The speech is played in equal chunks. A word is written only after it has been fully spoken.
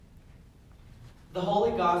The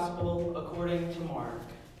Holy Gospel according to Mark.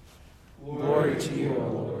 Glory to you, O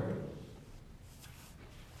Lord.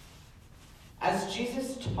 As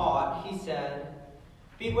Jesus taught, he said,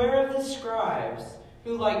 "Beware of the scribes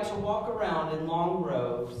who like to walk around in long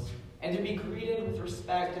robes and to be greeted with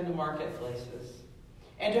respect in the marketplaces,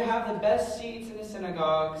 and to have the best seats in the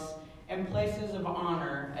synagogues and places of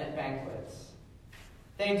honor at banquets.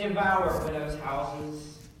 They devour widows'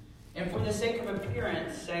 houses, and for the sake of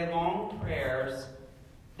appearance say long prayers.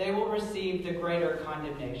 They will receive the greater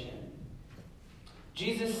condemnation."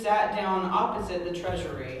 Jesus sat down opposite the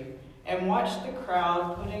treasury and watched the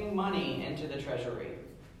crowd putting money into the treasury.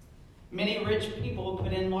 Many rich people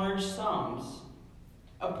put in large sums.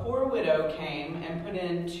 A poor widow came and put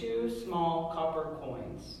in 2 small copper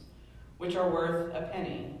coins, which are worth a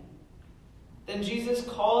penny. Then Jesus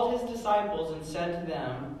called his disciples and said to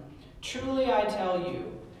them, "Truly I tell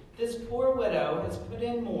you, this poor widow has put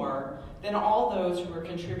in more than all those who are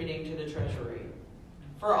contributing to the treasury.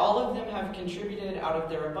 For all of them have contributed out of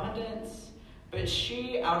their abundance, but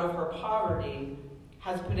she, out of her poverty,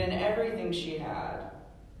 has put in everything she had,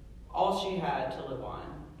 all she had to live on."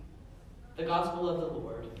 The Gospel of the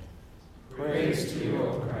Lord. Praise to you,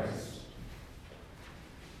 O Christ.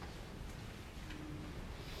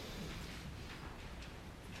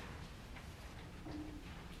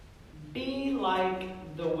 Be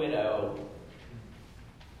like the widow.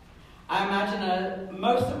 I imagine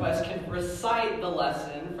most of us could recite the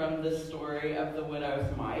lesson from the story of the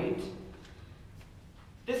widow's mite.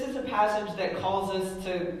 This is a passage that calls us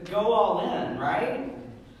to go all in, right?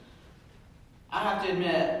 I have to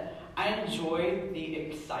admit, I enjoy the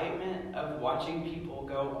excitement of watching people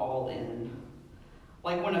go all in.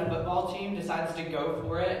 Like when a football team decides to go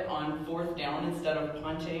for it on 4th down instead of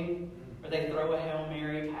punting, or they throw a Hail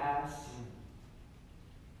Mary pass.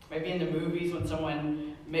 Maybe in the movies when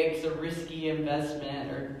someone makes a risky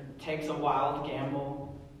investment or takes a wild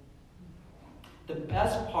gamble. The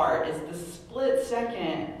best part is the split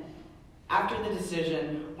second after the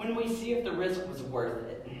decision when we see if the risk was worth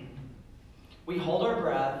it. We hold our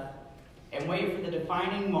breath and wait for the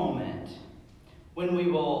defining moment when we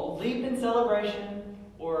will leap in celebration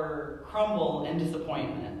or crumble in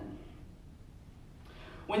disappointment.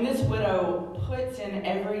 When this widow puts in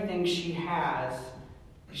everything she has,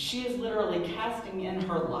 she is literally casting in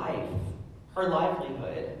her life, her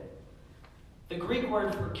livelihood. The Greek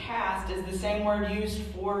word for cast is the same word used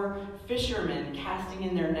for fishermen casting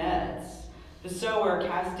in their nets, the sower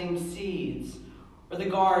casting seeds, or the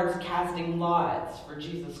guards casting lots for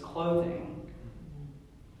Jesus' clothing.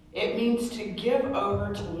 It means to give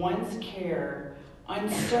over to one's care,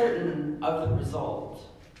 uncertain of the result.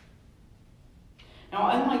 Now,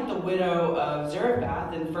 unlike the widow of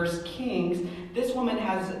Zarephath in 1 Kings, this woman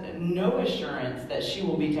has no assurance that she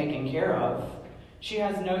will be taken care of. She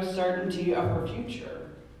has no certainty of her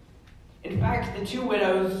future. In fact, the 2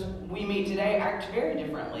 widows we meet today act very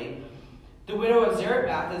differently. The widow of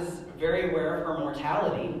Zarephath is very aware of her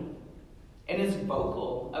mortality and is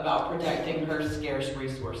vocal about protecting her scarce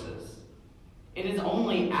resources. It is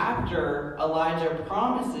only after Elijah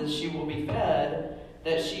promises she will be fed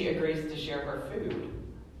that she agrees to share her food.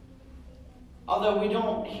 Although we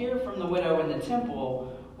don't hear from the widow in the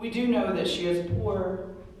temple, we do know that she is poor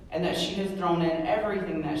and that she has thrown in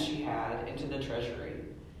everything that she had into the treasury.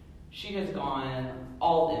 She has gone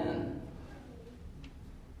all in.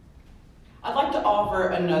 I'd like to offer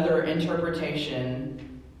another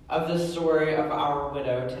interpretation of the story of our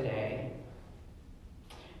widow today.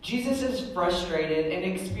 Jesus is frustrated and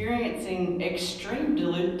experiencing extreme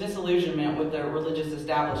disillusionment with the religious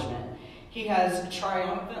establishment. He has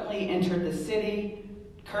triumphantly entered the city,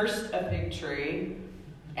 cursed a fig tree,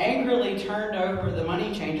 angrily turned over the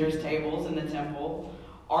money changers' tables in the temple,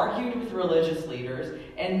 argued with religious leaders,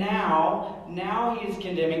 and now he is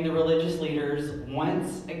condemning the religious leaders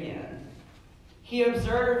once again. He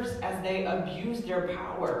observes as they abuse their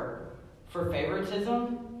power for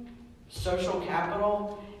favoritism, social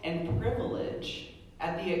capital, and privilege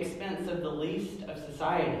at the expense of the least of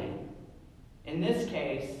society. In this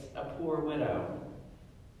case, a poor widow.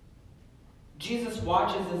 Jesus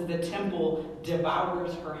watches as the temple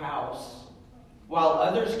devours her house, while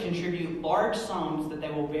others contribute large sums that they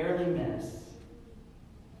will barely miss.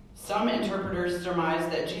 Some interpreters surmise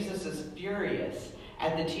that Jesus is furious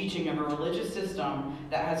at the teaching of a religious system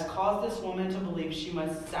that has caused this woman to believe she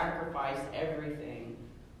must sacrifice everything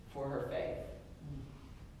for her faith.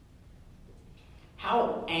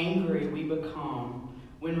 How angry we become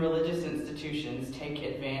when religious institutions take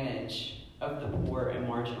advantage of the poor and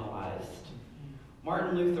marginalized.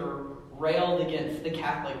 Martin Luther railed against the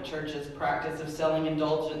Catholic Church's practice of selling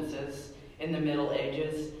indulgences in the Middle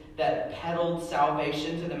Ages that peddled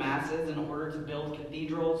salvation to the masses in order to build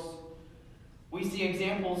cathedrals. We see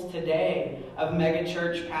examples today of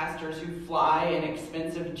megachurch pastors who fly in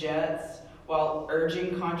expensive jets while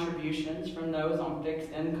urging contributions from those on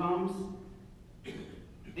fixed incomes.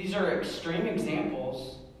 These are extreme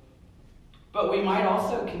examples, but we might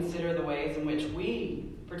also consider the ways in which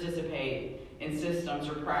we participate in systems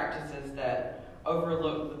or practices that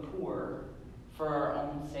overlook the poor for our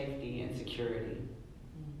own safety and security.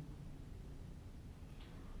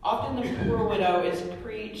 Often the poor widow is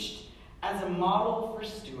preached as a model for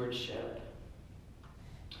stewardship.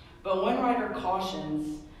 But one writer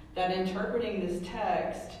cautions that interpreting this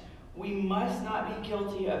text, we must not be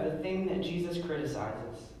guilty of the thing that Jesus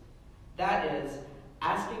criticizes. That is,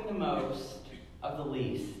 asking the most of the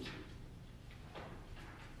least.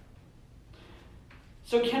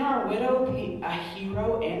 So can our widow be a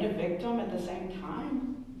hero and a victim at the same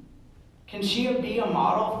time? Can she be a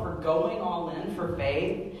model for going all in for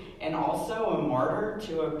faith and also a martyr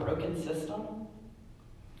to a broken system?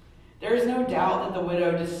 There is no doubt that the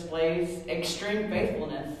widow displays extreme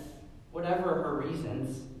faithfulness, whatever her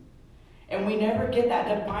reasons. And we never get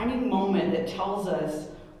that defining moment that tells us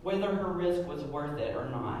whether her risk was worth it or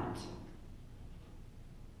not.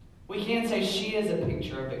 We can say she is a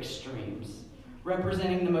picture of extremes,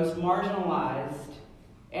 representing the most marginalized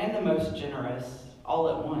and the most generous all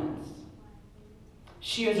at once.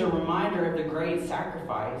 She is a reminder of the great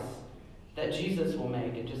sacrifice that Jesus will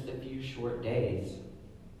make in just a few short days.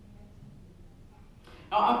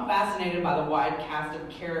 Now, I'm fascinated by the wide cast of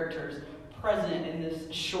characters present in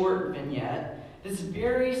this short vignette, this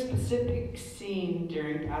very specific scene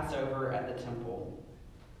during Passover at the temple.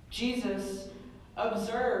 Jesus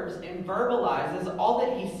observes and verbalizes all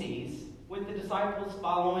that he sees, with the disciples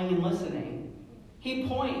following and listening. He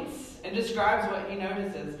points and describes what he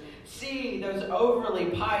notices. See those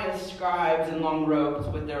overly pious scribes in long robes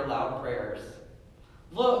with their loud prayers.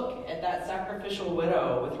 Look at that sacrificial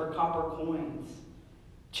widow with her copper coins.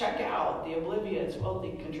 Check out the oblivious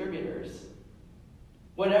wealthy contributors.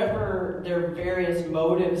 Whatever their various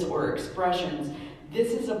motives or expressions,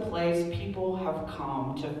 this is a place people have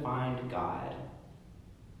come to find God.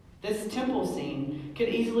 This temple scene could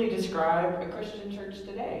easily describe a Christian church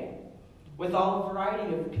today, with all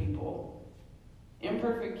variety of people,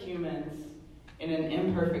 imperfect humans in an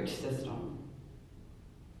imperfect system.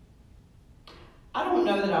 I don't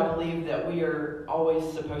know that I believe that we are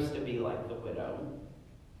always supposed to be like the widow.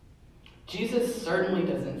 Jesus certainly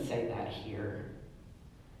doesn't say that here.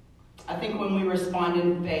 I think when we respond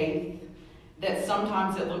in faith, that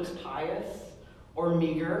sometimes it looks pious or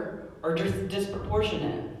meager or just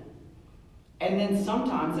disproportionate. And then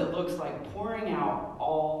sometimes it looks like pouring out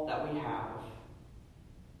all that we have.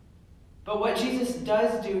 But what Jesus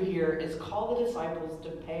does do here is call the disciples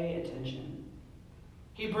to pay attention.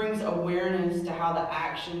 He brings awareness to how the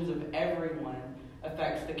actions of everyone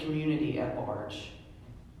affects the community at large.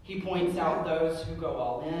 He points out those who go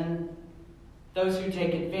all in, those who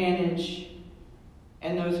take advantage,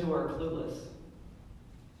 and those who are clueless.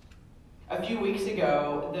 A few weeks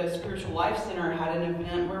ago, the Spiritual Life Center had an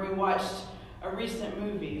event where we watched a recent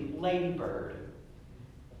movie, Lady Bird.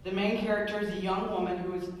 The main character is a young woman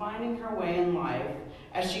who is finding her way in life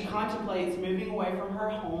as she contemplates moving away from her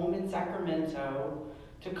home in Sacramento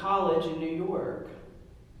to college in New York.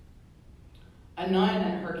 A nun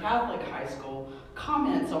at her Catholic high school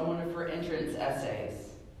comments on one of her entrance essays.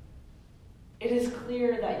 It is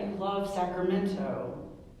clear that you love Sacramento.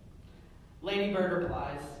 Lady Bird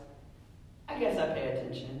replies, I guess I pay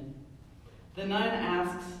attention. The nun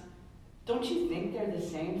asks, don't you think they're the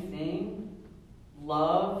same thing?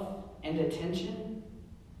 Love and attention?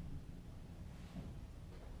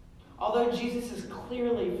 Although Jesus is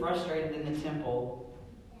clearly frustrated in the temple,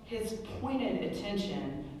 his pointed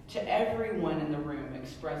attention to everyone in the room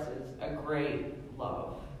expresses a great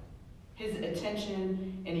love. His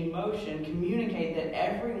attention and emotion communicate that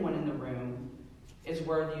everyone in the room is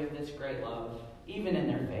worthy of this great love, even in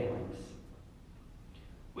their failings.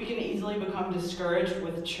 We can easily become discouraged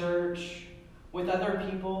with church, with other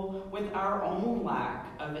people, with our own lack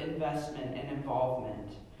of investment and involvement.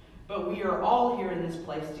 But we are all here in this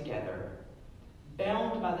place together,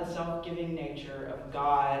 bound by the self-giving nature of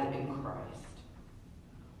God in Christ.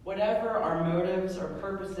 Whatever our motives or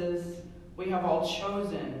purposes, we have all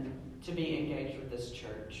chosen to be engaged with this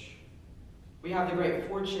church. We have the great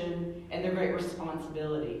fortune and the great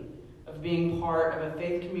responsibility of being part of a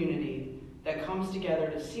faith community that comes together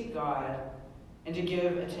to seek God and to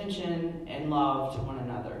give attention and love to one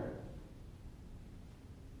another.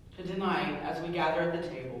 So tonight, as we gather at the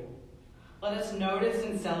table, let us notice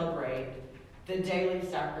and celebrate the daily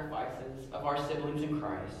sacrifices of our siblings in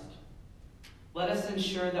Christ. Let us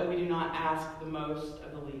ensure that we do not ask the most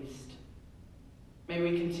of the least. May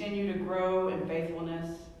we continue to grow in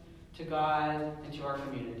faithfulness to God and to our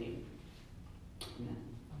community. Amen.